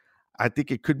thing. I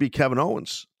think it could be Kevin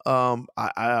Owens.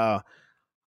 A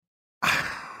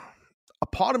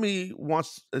part of me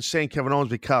is saying Kevin Owens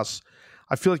because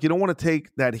I feel like you don't want to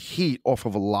take that heat off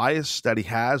of Elias that he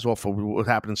has off of what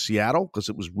happened in Seattle because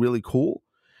it was really cool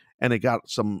and it got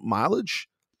some mileage.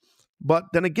 But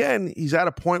then again, he's at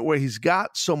a point where he's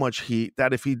got so much heat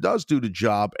that if he does do the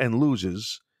job and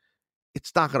loses,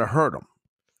 it's not going to hurt him.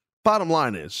 Bottom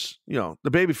line is, the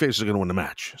babyfaces are going to win the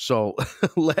match. So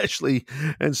Lashley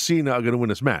and Cena are going to win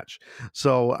this match.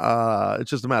 So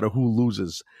it's just a matter of who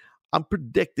loses. I'm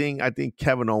predicting, I think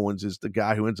Kevin Owens is the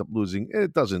guy who ends up losing.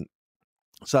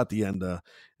 It's not the end of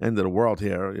the world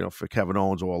here, for Kevin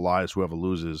Owens or Elias, whoever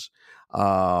loses.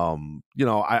 I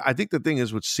think the thing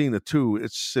is with Cena too,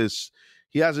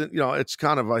 he hasn't, it's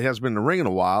kind of, he hasn't been in the ring in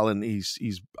a while, and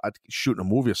he's shooting a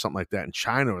movie or something like that in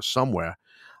China or somewhere.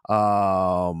 He's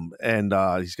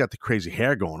got the crazy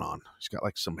hair going on. He's got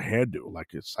like some hairdo, I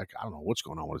don't know what's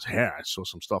going on with his hair. I saw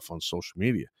some stuff on social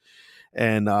media.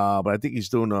 And, but I think he's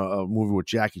doing a movie with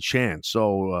Jackie Chan.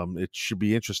 So, it should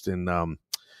be interesting,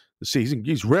 see,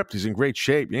 he's ripped. He's in great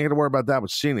shape. You ain't got to worry about that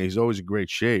with Cena. He's always in great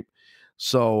shape.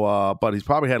 So, but he's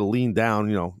probably had to lean down.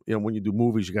 When you do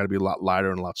movies, you got to be a lot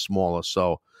lighter and a lot smaller.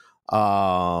 So,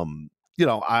 where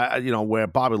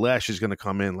Bobby Lashley is going to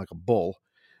come in like a bull.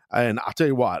 And I'll tell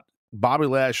you what, Bobby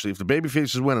Lashley, if the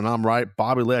babyface is winning, I'm right.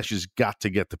 Bobby Lashley's got to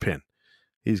get the pin.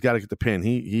 He's got to get the pin.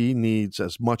 He needs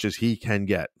as much as he can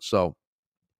get. So,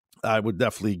 I would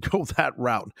definitely go that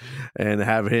route and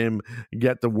have him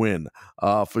get the win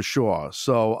for sure.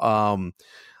 So,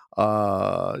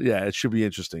 it should be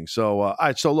interesting. So, all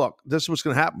right. So, look, this is what's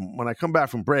going to happen. When I come back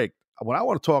from break, what I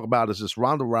want to talk about is this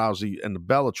Ronda Rousey and the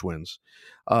Bella Twins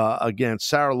against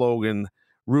Sarah Logan,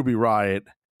 Ruby Riott,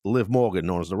 Liv Morgan,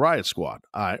 known as the Riott Squad.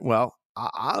 All right. Well,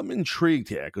 I'm intrigued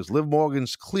here because Liv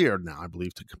Morgan's cleared now, I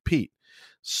believe, to compete.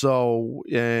 So,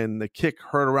 and the kick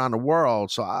heard around the world.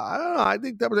 So I don't know. I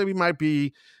think WWE might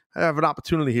have an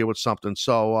opportunity here with something.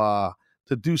 So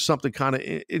to do something kind of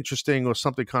interesting or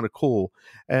something kind of cool,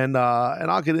 and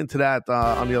I'll get into that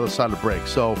on the other side of the break.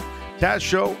 So, Taz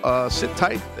Show, sit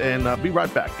tight and be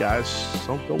right back, guys.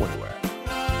 Don't go anywhere.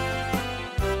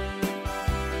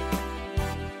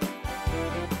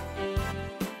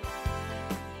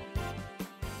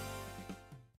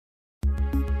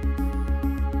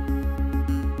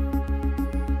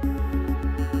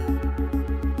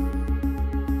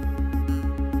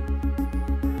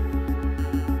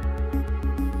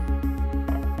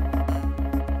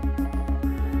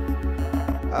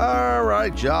 All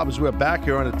right, Jobs, we're back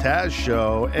here on the Taz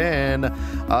Show, and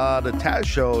the Taz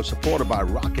Show is supported by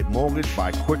Rocket Mortgage,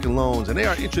 by Quicken Loans, and they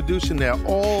are introducing their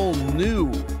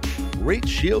all-new Rate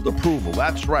Shield approval.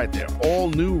 That's right, their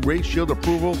all-new Rate Shield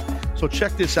approval. So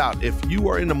check this out. If you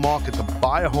are in the market to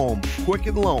buy a home,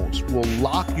 Quicken Loans will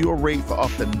lock your rate for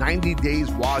up to 90 days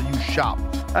while you shop.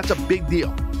 That's a big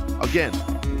deal. Again,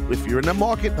 if you're in the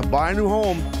market to buy a new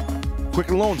home,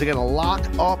 Quicken Loans are going to lock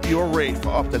up your rate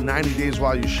for up to 90 days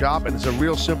while you shop, and it's a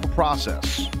real simple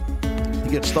process to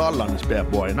get started on this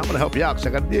bad boy. And I'm going to help you out because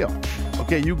I got a deal.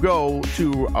 Okay, you go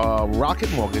to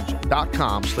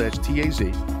rocketmortgage.com/TAZ.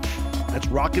 That's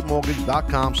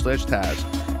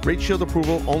rocketmortgage.com/Taz. Rate Shield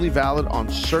approval only valid on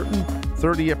certain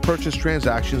 30-year purchase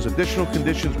transactions. Additional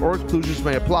conditions or exclusions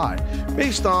may apply.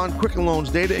 Based on Quicken Loans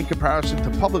data in comparison to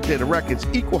public data records,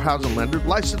 equal housing lender,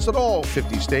 licensed in all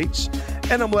 50 states.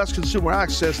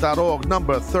 NMLSConsumerAccess.org,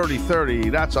 number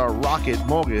 3030. That's our Rocket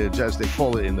Mortgage, as they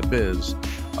call it in the biz.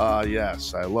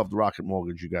 Yes, I love the Rocket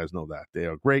Mortgage. You guys know that. They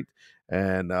are great,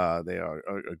 and they are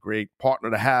a great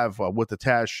partner to have with the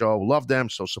Taz Show. Love them,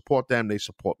 so support them. They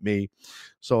support me,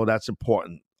 so that's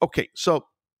important. Okay, so,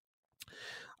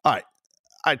 all right.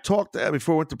 I talked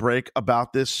before we went to break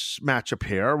about this matchup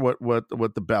here with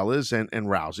the Bellas and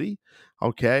Rousey,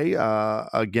 okay,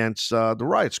 against the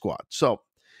Riott Squad. So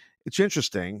it's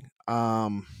interesting. A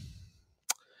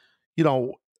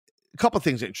couple of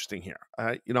things interesting here.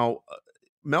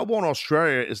 Melbourne,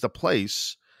 Australia is the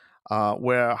place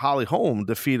where Holly Holm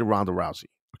defeated Ronda Rousey,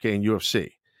 okay, in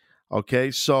UFC. Okay,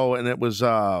 so, and it was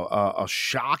a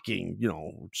shocking,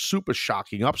 super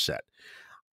shocking upset.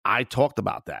 I talked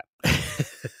about that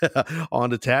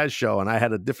on the Taz Show, and I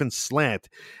had a different slant.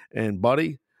 And,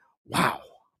 buddy, wow,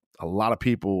 a lot of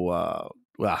people, well,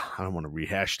 I don't want to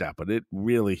rehash that, but it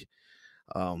really,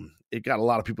 it got a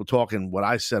lot of people talking what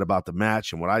I said about the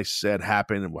match and what I said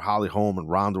happened and with Holly Holm and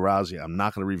Ronda Rousey. I'm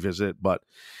not going to revisit it, but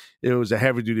it was a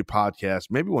heavy-duty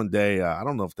podcast. Maybe one day, I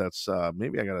don't know if that's,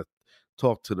 maybe I got to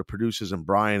talk to the producers and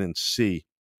Brian and see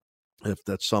if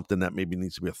that's something that maybe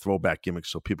needs to be a throwback gimmick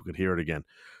so people could hear it again.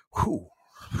 Whew.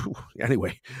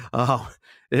 Anyway,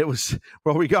 it was,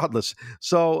 well, regardless.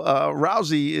 So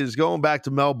Rousey is going back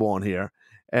to Melbourne here,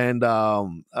 and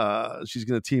she's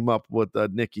going to team up with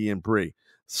Nikki and Brie.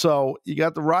 So you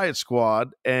got the Riot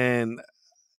Squad, and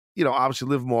obviously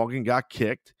Liv Morgan got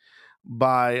kicked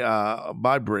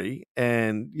by Brie,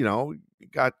 and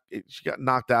she got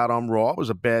knocked out on Raw. It was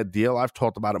a bad deal. I've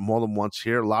talked about it more than once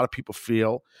here. A lot of people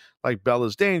feel like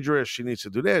Bella's dangerous. She needs to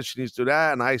do this. She needs to do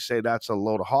that. And I say that's a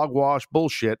load of hogwash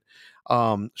bullshit.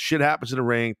 Shit happens in the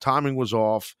ring. Timing was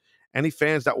off. Any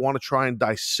fans that want to try and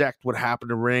dissect what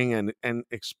happened in the ring and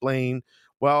explain,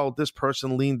 well, this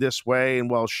person leaned this way and,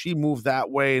 well, she moved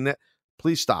that way. And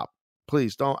please stop.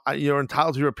 Please don't. You're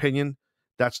entitled to your opinion.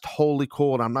 That's totally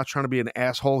cool. And I'm not trying to be an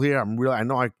asshole here. I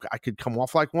know I could come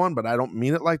off like one, but I don't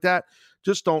mean it like that.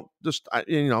 I'm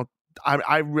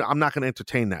not going to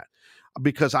entertain that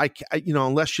because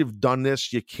unless you've done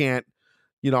this, you can't,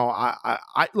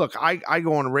 I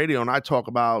go on the radio and I talk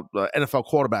about NFL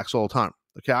quarterbacks all the time.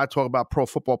 Okay. I talk about pro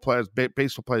football players,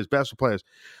 baseball players, basketball players,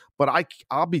 but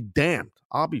I'll be damned.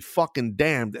 I'll be fucking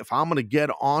damned if I'm going to get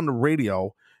on the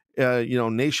radio,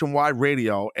 nationwide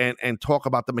radio and talk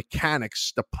about the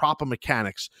mechanics, the proper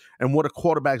mechanics, and what a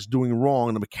quarterback's doing wrong,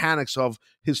 and the mechanics of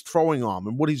his throwing arm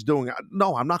and what he's doing.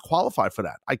 No, I'm not qualified for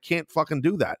that. I can't fucking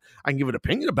do that. I can give an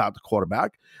opinion about the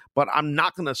quarterback, but I'm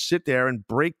not going to sit there and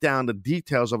break down the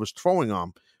details of his throwing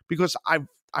arm because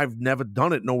I've never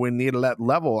done it nowhere near that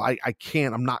level. I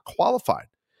can't. I'm not qualified.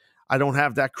 I don't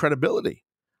have that credibility.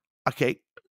 Okay,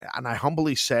 and I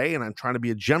humbly say, and I'm trying to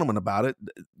be a gentleman about it,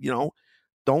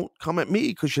 don't come at me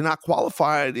because you're not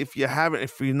qualified if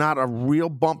you're not a real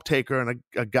bump taker and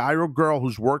a guy or a girl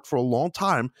who's worked for a long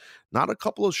time, not a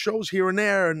couple of shows here and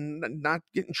there and not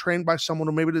getting trained by someone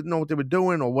who maybe didn't know what they were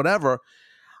doing or whatever.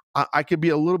 I could be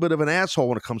a little bit of an asshole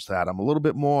when it comes to that. I'm a little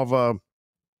bit more of a,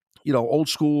 old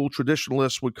school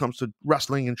traditionalist when it comes to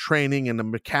wrestling and training and the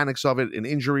mechanics of it and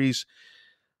injuries.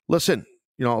 Listen,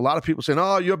 a lot of people saying,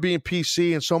 oh, you're being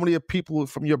PC, and so many people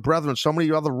from your brethren, so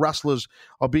many other wrestlers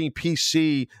are being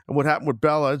PC, and what happened with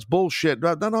Bella, it's bullshit.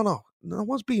 No. No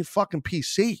one's being fucking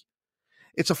PC.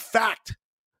 It's a fact.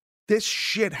 This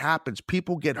shit happens.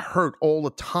 People get hurt all the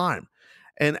time.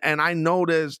 And I know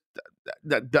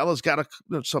that Bella's got a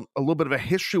little bit of a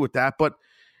history with that, but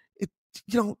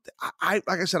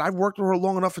like I said, I've worked with her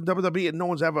long enough in WWE, and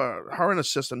her and her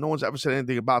sister, no one's ever said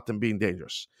anything about them being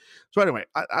dangerous. So anyway,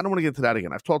 I don't want to get into that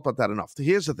again. I've talked about that enough.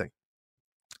 Here's the thing.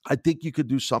 I think you could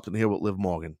do something here with Liv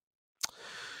Morgan,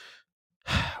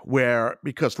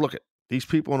 because look at these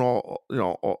people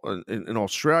in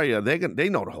Australia, they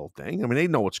know the whole thing. I mean, they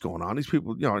know what's going on. These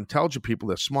people, intelligent people,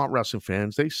 they're smart wrestling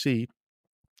fans.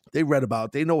 They read about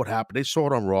it. They know what happened. They saw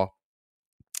it on Raw.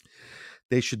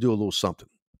 They should do a little something.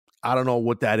 I don't know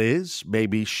what that is.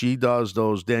 Maybe she does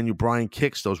those Daniel Bryan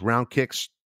kicks, those round kicks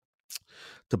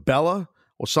to Bella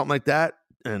or something like that,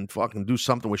 and fucking do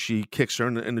something where she kicks her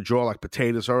in the jaw like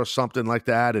potatoes or something like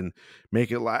that, and make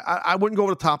it like I wouldn't go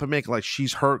over the top and make it like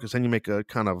she's hurt, because then you make a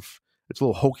kind of, it's a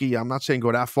little hokey. I'm not saying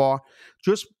go that far.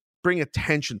 Just bring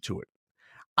attention to it.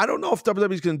 I don't know if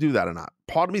WWE's going to do that or not.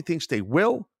 Part of me thinks they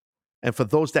will, and for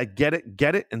those that get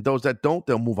it, and those that don't,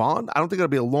 they'll move on. I don't think it'll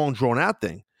be a long drawn out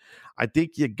thing. I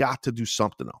think you got to do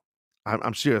something, though.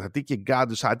 I'm serious. I think you got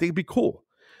to decide. I think it'd be cool.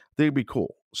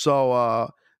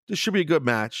 So this should be a good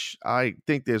match. I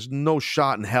think there's no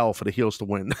shot in hell for the heels to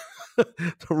win.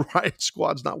 The Riot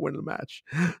Squad's not winning the match.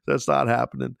 That's not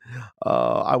happening.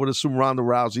 I would assume Ronda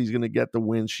Rousey's going to get the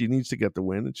win. She needs to get the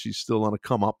win, and she's still on a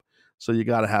come up. So you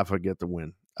got to have her get the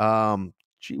win.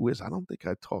 Gee whiz, I don't think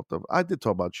I did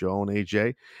talk about Joe and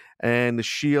AJ and the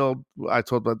Shield. I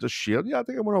talked about the Shield. Yeah, I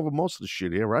think I went over most of the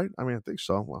shit here, right? I mean, I think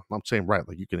so. Well, I'm saying right,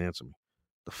 like you can answer me.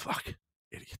 The fuck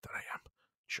idiot that I am.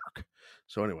 Jerk.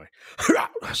 So anyway,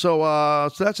 so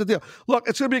that's the deal. Look,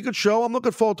 it's going to be a good show. I'm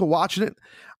looking forward to watching it.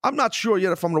 I'm not sure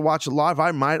yet if I'm going to watch it live.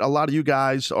 I might. A lot of you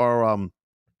guys are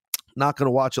not going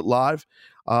to watch it live.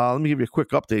 Let me give you a quick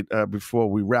update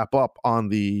before we wrap up on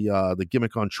the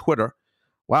gimmick on Twitter.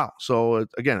 Wow. So,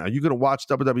 again, are you going to watch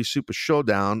WWE Super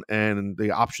Showdown? And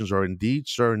the options are indeed,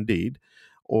 sir, indeed,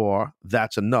 or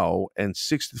that's a no. And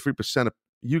 63% of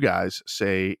you guys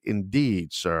say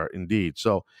indeed, sir, indeed.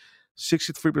 So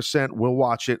 63% will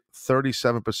watch it,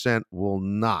 37% will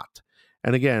not.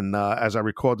 And again, as I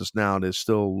record this now, there's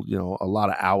still, a lot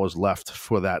of hours left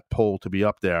for that poll to be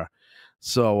up there.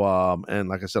 So, and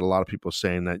like I said, a lot of people are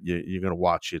saying that you're going to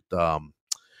watch it. You're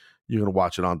going to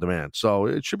watch it on demand. So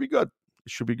it should be good.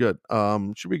 It should be good.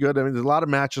 Should be good. I mean, there's a lot of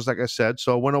matches, like I said,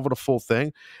 so I went over the full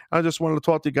thing. I just wanted to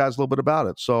talk to you guys a little bit about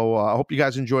it. So I hope you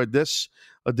guys enjoyed this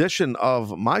edition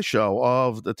of my show,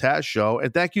 of the Taz Show.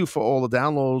 And thank you for all the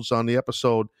downloads on the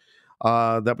episode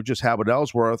that we just had with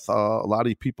Ellsworth. A lot of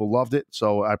you people loved it,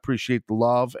 so I appreciate the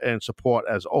love and support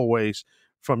as always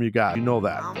from you guys. You know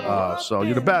that. So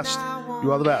you're the best.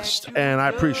 You are the best. And I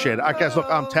appreciate it. All right, guys, look,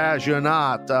 I'm Taz. You're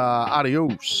not.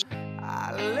 Adios.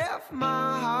 I left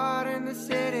my heart in the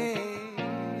city.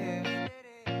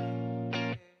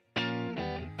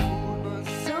 But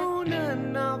soon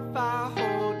enough, I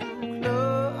hold you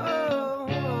close.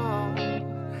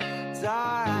 It's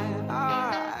alright,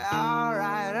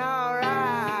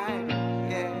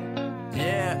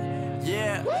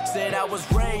 yeah. Said I was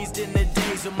raised in the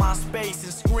days of MySpace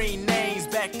and screen names.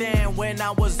 Back then when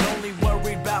I was only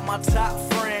worried about my top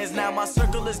friends. Now my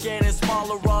circle is getting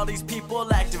smaller, all these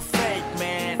people acting fake,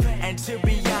 man. And to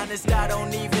be honest, I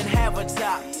don't even have a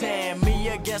top 10. Me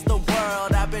against the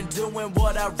world, I've been doing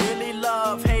what I really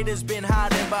love. Haters been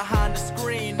hiding behind the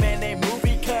screen, man, they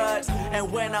movie cuts.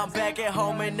 And when I'm back at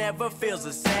home, it never feels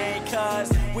the same,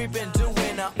 cause we've been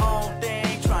doing our own